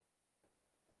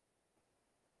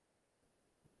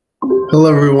Hello,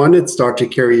 everyone. It's Dr.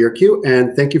 Kerry Yerkew,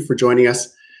 and thank you for joining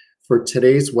us for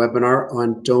today's webinar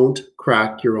on Don't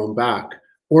Crack Your Own Back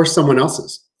or someone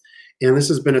else's. And this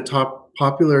has been a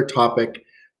popular topic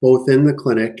both in the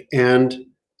clinic and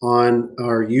on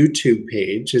our YouTube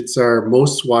page. It's our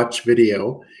most watched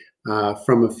video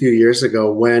from a few years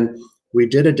ago when we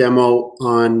did a demo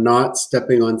on not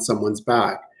stepping on someone's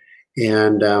back.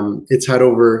 And it's had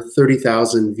over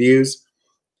 30,000 views,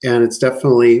 and it's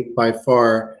definitely by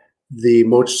far the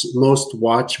most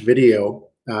watched video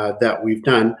that we've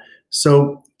done.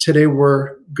 So today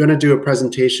we're going to do a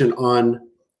presentation on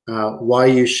why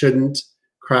you shouldn't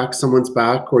crack someone's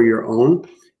back or your own,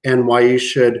 and why you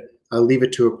should leave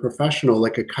it to a professional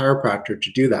like a chiropractor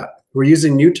to do that. We're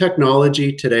using new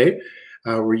technology today.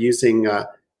 We're using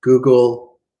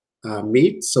Google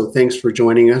Meet, so thanks for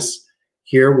joining us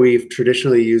here. We've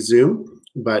traditionally used Zoom,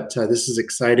 but this is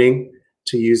exciting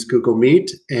to use Google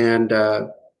Meet, and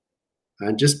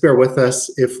just bear with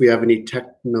us if we have any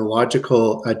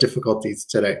technological difficulties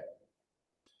today.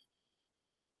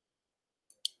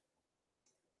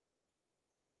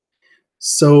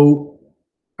 So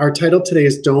our title today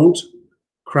is Don't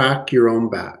Crack Your Own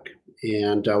Back,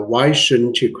 and why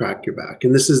shouldn't you crack your back?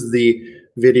 And this is the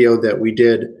video that we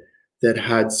did that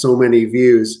had so many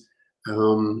views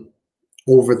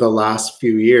over the last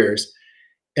few years.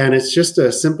 And it's just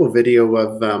a simple video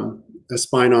of a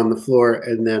spine on the floor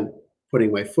and then putting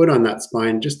my foot on that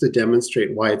spine just to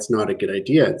demonstrate why it's not a good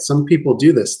idea. Some people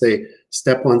do this. They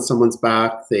step on someone's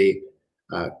back, they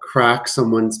crack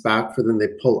someone's back for them, they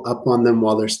pull up on them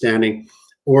while they're standing,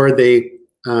 or they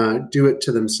do it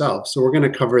to themselves. So we're going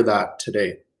to cover that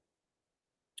today.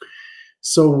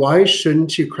 So why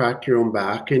shouldn't you crack your own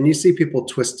back? And you see people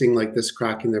twisting like this,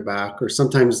 cracking their back, or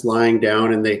sometimes lying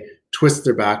down and they twist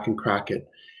their back and crack it.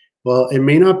 Well, it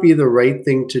may not be the right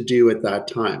thing to do at that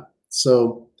time.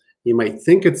 So you might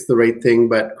think it's the right thing,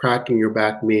 but cracking your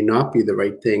back may not be the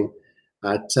right thing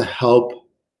to help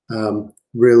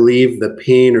relieve the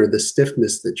pain or the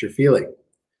stiffness that you're feeling.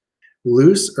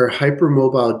 Loose or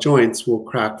hypermobile joints will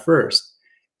crack first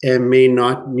and may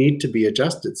not need to be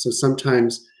adjusted. So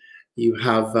sometimes you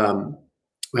have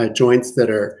joints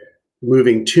that are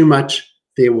moving too much,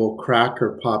 they will crack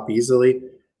or pop easily.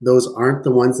 Those aren't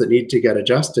the ones that need to get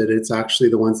adjusted. It's actually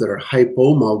the ones that are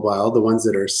hypomobile, the ones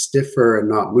that are stiffer and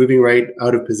not moving right,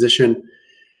 out of position.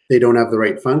 They don't have the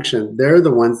right function. They're the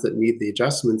ones that need the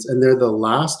adjustments, and they're the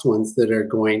last ones that are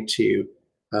going to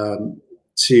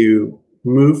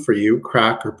move for you,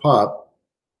 crack or pop,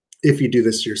 if you do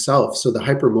this yourself. So the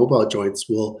hypermobile joints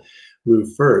will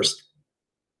move first.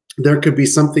 There could be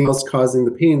something else causing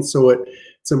the pain, so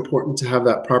it's important to have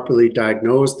that properly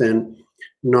diagnosed and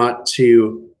not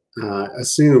to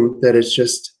assume that it's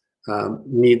just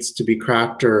needs to be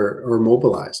cracked or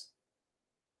mobilized.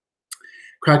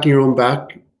 Cracking your own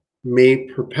back may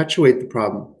perpetuate the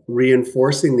problem,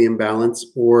 reinforcing the imbalance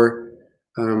or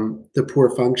the poor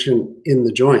function in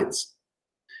the joints.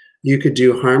 You could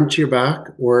do harm to your back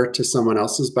or to someone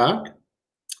else's back,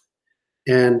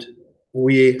 and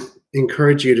we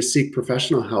encourage you to seek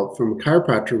professional help from a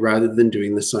chiropractor rather than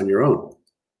doing this on your own.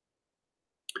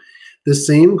 The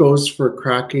same goes for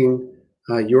cracking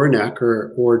your neck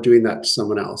or doing that to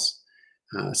someone else.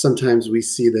 Sometimes we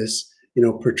see this,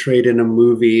 portrayed in a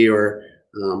movie, or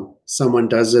someone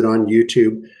does it on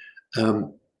YouTube.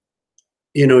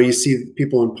 You see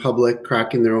people in public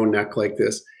cracking their own neck like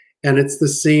this, and it's the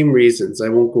same reasons. I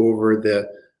won't go over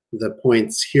the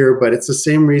points here, but it's the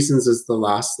same reasons as the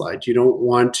last slide. You don't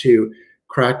want to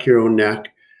crack your own neck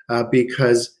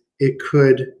because it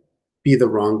could be the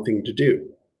wrong thing to do.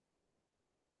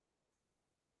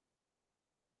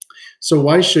 So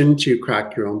why shouldn't you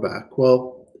crack your own back?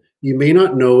 Well, you may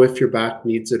not know if your back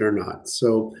needs it or not.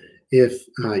 So if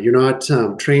you're not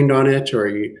trained on it, or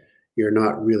you're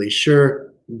not really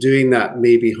sure, doing that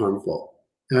may be harmful.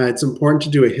 It's important to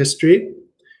do a history,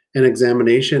 an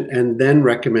examination, and then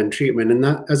recommend treatment. And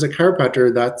that, as a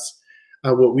chiropractor, that's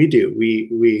what we do.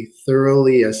 We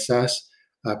thoroughly assess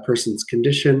a person's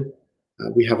condition.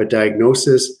 We have a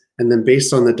diagnosis. And then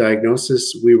based on the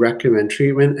diagnosis, we recommend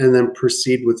treatment and then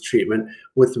proceed with treatment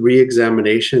with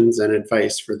re-examinations and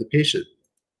advice for the patient.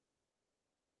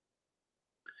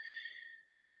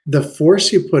 The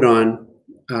force you put on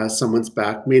someone's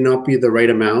back may not be the right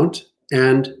amount,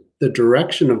 and the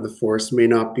direction of the force may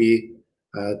not be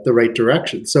the right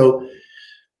direction. So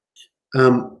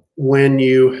when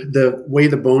the way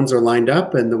the bones are lined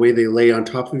up and the way they lay on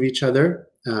top of each other,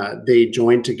 they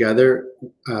join together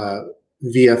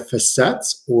via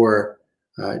facets or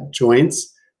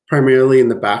joints, primarily in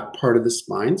the back part of the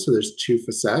spine. So there's two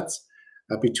facets.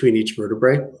 between each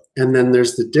vertebrae. And then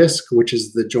there's the disc, which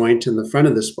is the joint in the front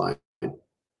of the spine.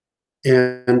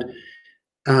 And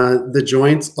the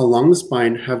joints along the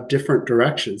spine have different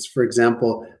directions. For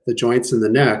example, the joints in the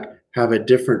neck have a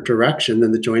different direction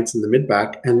than the joints in the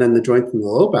mid-back, and then the joints in the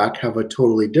low back have a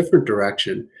totally different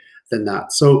direction than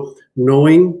that. So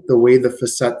knowing the way the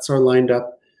facets are lined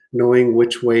up, knowing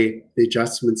which way the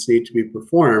adjustments need to be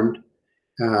performed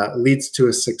leads to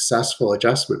a successful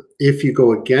adjustment. If you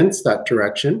go against that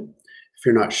direction, if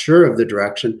you're not sure of the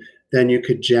direction, then you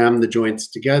could jam the joints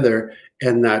together,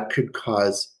 and that could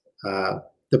cause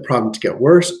the problem to get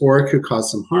worse, or it could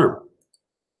cause some harm.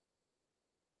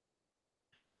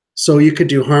 So you could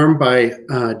do harm by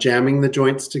jamming the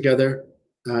joints together,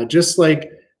 just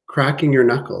like cracking your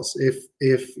knuckles.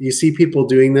 If you see people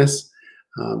doing this,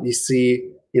 you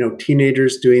see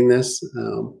teenagers doing this,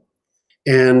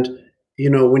 and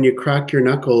when you crack your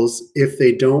knuckles, if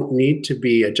they don't need to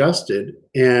be adjusted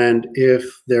and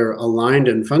if they're aligned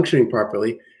and functioning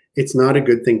properly, it's not a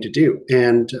good thing to do.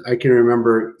 And I can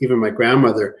remember even my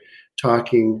grandmother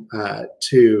talking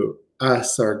to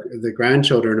us, the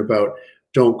grandchildren, about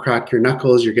don't crack your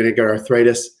knuckles, you're going to get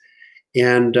arthritis.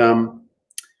 And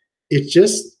it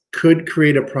just could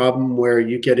create a problem where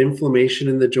you get inflammation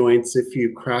in the joints if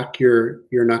you crack your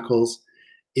knuckles,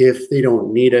 if they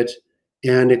don't need it.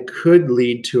 And it could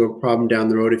lead to a problem down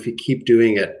the road if you keep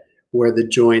doing it, where the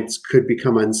joints could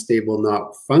become unstable,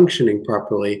 not functioning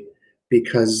properly,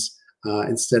 because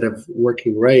instead of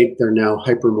working right, they're now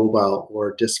hypermobile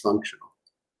or dysfunctional.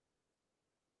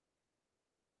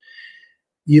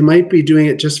 You might be doing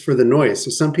it just for the noise. So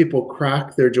some people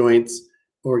crack their joints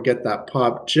or get that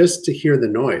pop just to hear the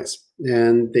noise,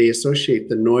 and they associate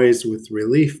the noise with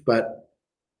relief. But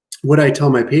what I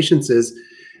tell my patients is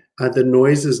the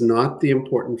noise is not the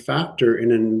important factor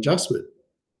in an adjustment.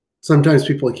 Sometimes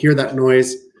people hear that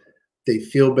noise, they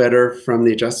feel better from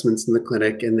the adjustments in the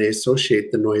clinic, and they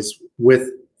associate the noise with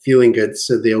feeling good,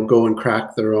 so they'll go and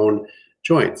crack their own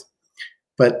joints.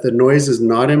 But the noise is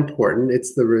not important.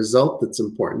 It's the result that's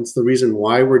important. It's the reason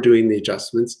why we're doing the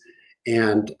adjustments,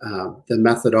 and the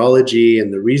methodology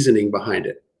and the reasoning behind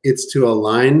it. It's to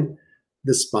align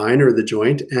the spine or the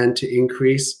joint and to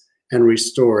increase and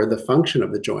restore the function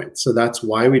of the joint. So that's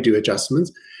why we do adjustments.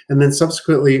 And then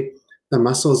subsequently, the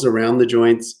muscles around the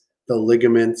joints, the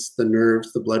ligaments, the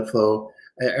nerves, the blood flow,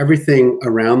 everything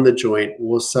around the joint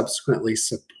will subsequently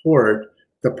support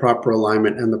the proper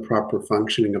alignment and the proper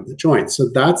functioning of the joint. So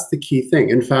that's the key thing.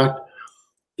 In fact,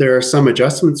 there are some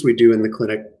adjustments we do in the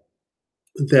clinic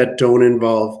that don't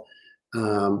involve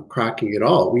cracking at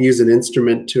all. We use an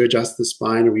instrument to adjust the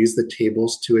spine, or we use the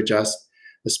tables to adjust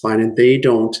the spine, and they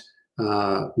don't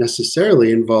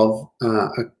necessarily involve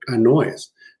a noise.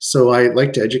 So I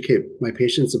like to educate my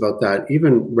patients about that,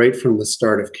 even right from the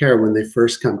start of care when they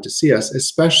first come to see us,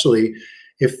 especially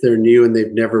if they're new and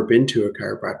they've never been to a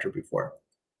chiropractor before.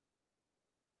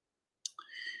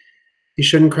 You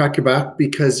shouldn't crack your back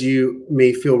because you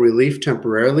may feel relief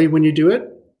temporarily when you do it,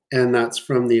 and that's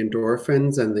from the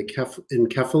endorphins and the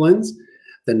enkephalins,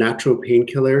 the natural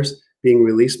painkillers being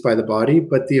released by the body,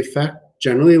 but the effect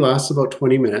generally lasts about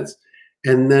 20 minutes,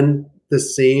 and then the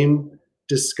same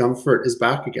discomfort is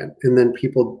back again. And then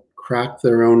people crack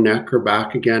their own neck or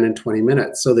back again in 20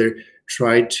 minutes. So they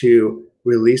try to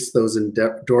release those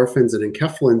endorphins and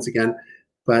enkephalins again,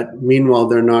 but meanwhile,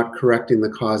 they're not correcting the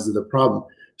cause of the problem.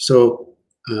 So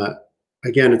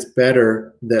again, it's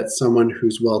better that someone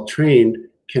who's well-trained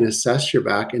can assess your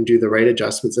back and do the right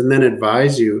adjustments and then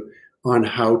advise you on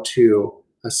how to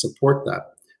support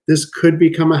that. This could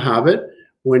become a habit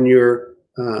when you're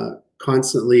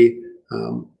constantly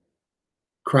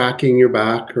cracking your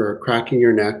back or cracking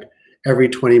your neck every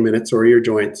 20 minutes, or your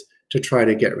joints, to try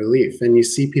to get relief. And you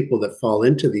see people that fall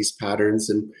into these patterns,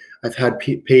 and I've had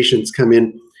patients come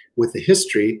in with a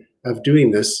history of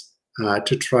doing this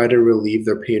to try to relieve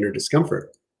their pain or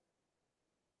discomfort.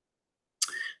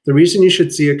 The reason you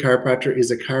should see a chiropractor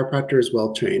is a chiropractor is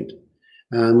well-trained.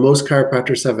 Most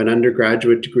chiropractors have an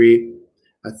undergraduate degree,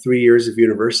 3 years of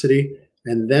university,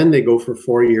 and then they go for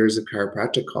 4 years of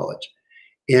chiropractic college.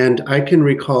 And I can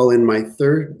recall in my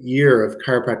 3rd year of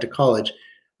chiropractic college,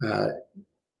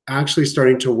 actually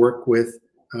starting to work with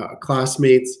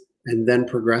classmates and then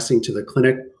progressing to the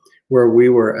clinic, where we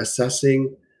were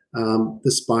assessing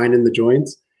the spine and the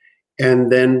joints.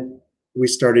 And then we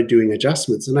started doing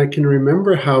adjustments. And I can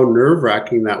remember how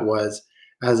nerve-wracking that was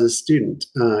as a student,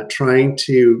 trying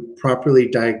to properly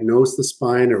diagnose the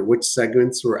spine or which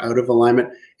segments were out of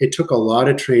alignment. It took a lot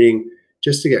of training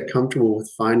just to get comfortable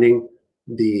with finding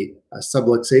the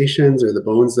subluxations or the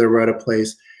bones that were out of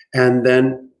place, and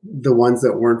then the ones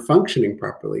that weren't functioning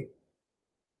properly.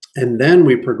 And then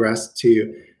we progressed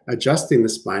to adjusting the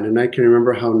spine. And I can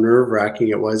remember how nerve-wracking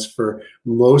it was for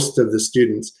most of the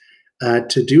students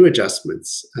to do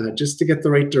adjustments, just to get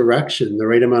the right direction, the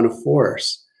right amount of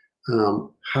force,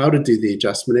 how to do the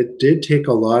adjustment. It did take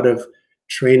a lot of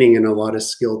training and a lot of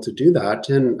skill to do that.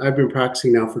 And I've been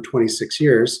practicing now for 26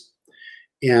 years.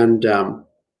 And,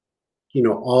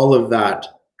 all of that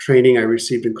training I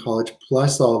received in college,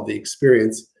 plus all of the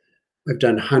experience, I've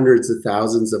done hundreds of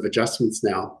thousands of adjustments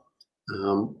now.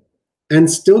 And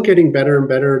still getting better and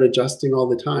better at adjusting all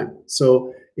the time.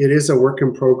 So it is a work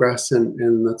in progress,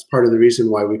 and that's part of the reason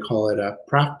why we call it a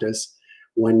practice.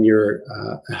 When you're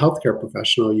a healthcare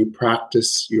professional, you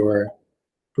practice your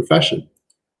profession.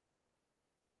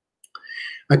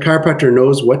 A chiropractor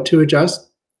knows what to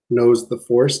adjust, knows the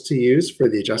force to use for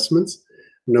the adjustments,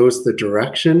 knows the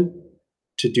direction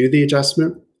to do the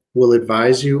adjustment, will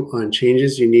advise you on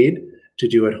changes you need to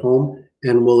do at home,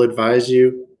 and will advise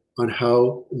you on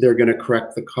how they're going to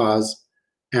correct the cause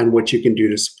and what you can do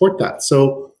to support that.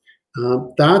 So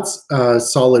that's a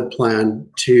solid plan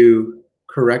to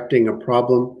correcting a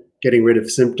problem, getting rid of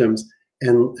symptoms,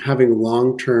 and having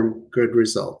long-term good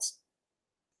results.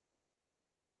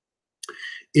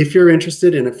 If you're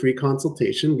interested in a free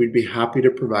consultation, we'd be happy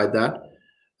to provide that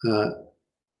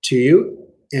to you.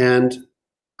 And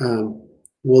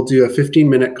we'll do a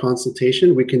 15-minute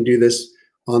consultation. We can do this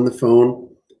on the phone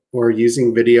or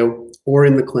using video or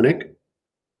in the clinic.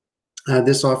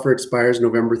 This offer expires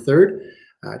November 3rd,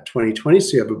 2020,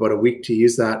 so you have about a week to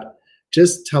use that.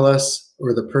 Just tell us,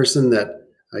 or the person that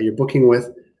you're booking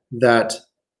with, that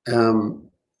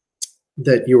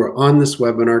that you are on this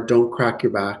webinar, Don't Crack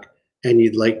Your Back, and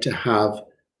you'd like to have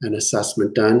an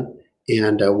assessment done,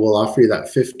 and we'll offer you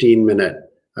that 15-minute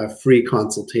free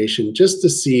consultation just to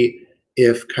see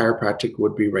if chiropractic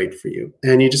would be right for you.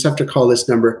 And you just have to call this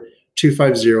number,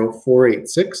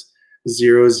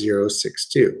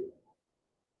 250-486-0062.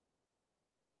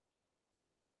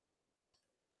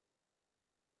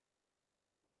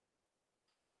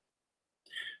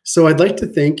 So I'd like to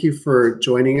thank you for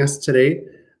joining us today.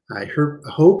 I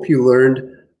hope you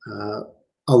learned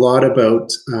a lot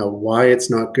about why it's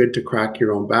not good to crack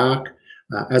your own back.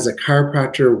 As a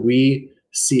chiropractor, we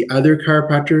see other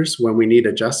chiropractors when we need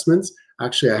adjustments.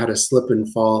 Actually, I had a slip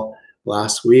and fall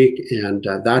last week, and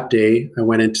that day I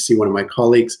went in to see one of my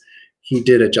colleagues. He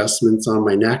did adjustments on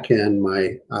my neck and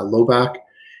my low back,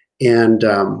 and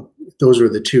those were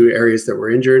the two areas that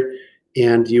were injured.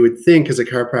 And you would think, as a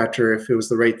chiropractor, if it was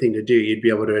the right thing to do, you'd be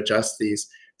able to adjust these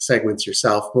segments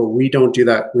yourself, but we don't do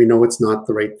that. We know it's not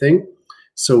the right thing.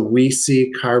 So we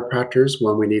see chiropractors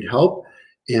when we need help,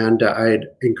 and I'd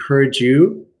encourage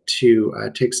you to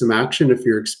take some action if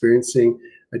you're experiencing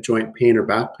a joint pain or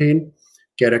back pain.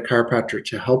 Get a chiropractor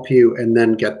to help you, and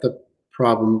then get the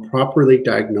problem properly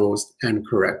diagnosed and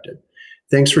corrected.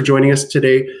 Thanks for joining us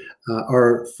today.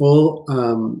 Our full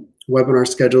webinar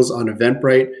schedules on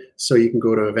Eventbrite, so you can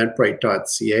go to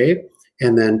eventbrite.ca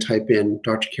and then type in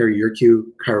Dr. Kerry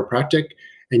Yerkew Chiropractic,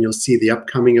 and you'll see the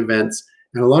upcoming events.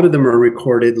 And a lot of them are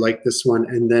recorded like this one,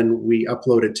 and then we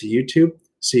upload it to YouTube,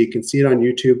 so you can see it on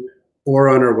YouTube or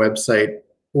on our website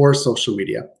or social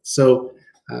media. So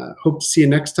hope to see you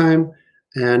next time.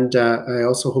 And I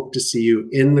also hope to see you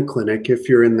in the clinic if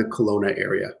you're in the Kelowna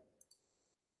area.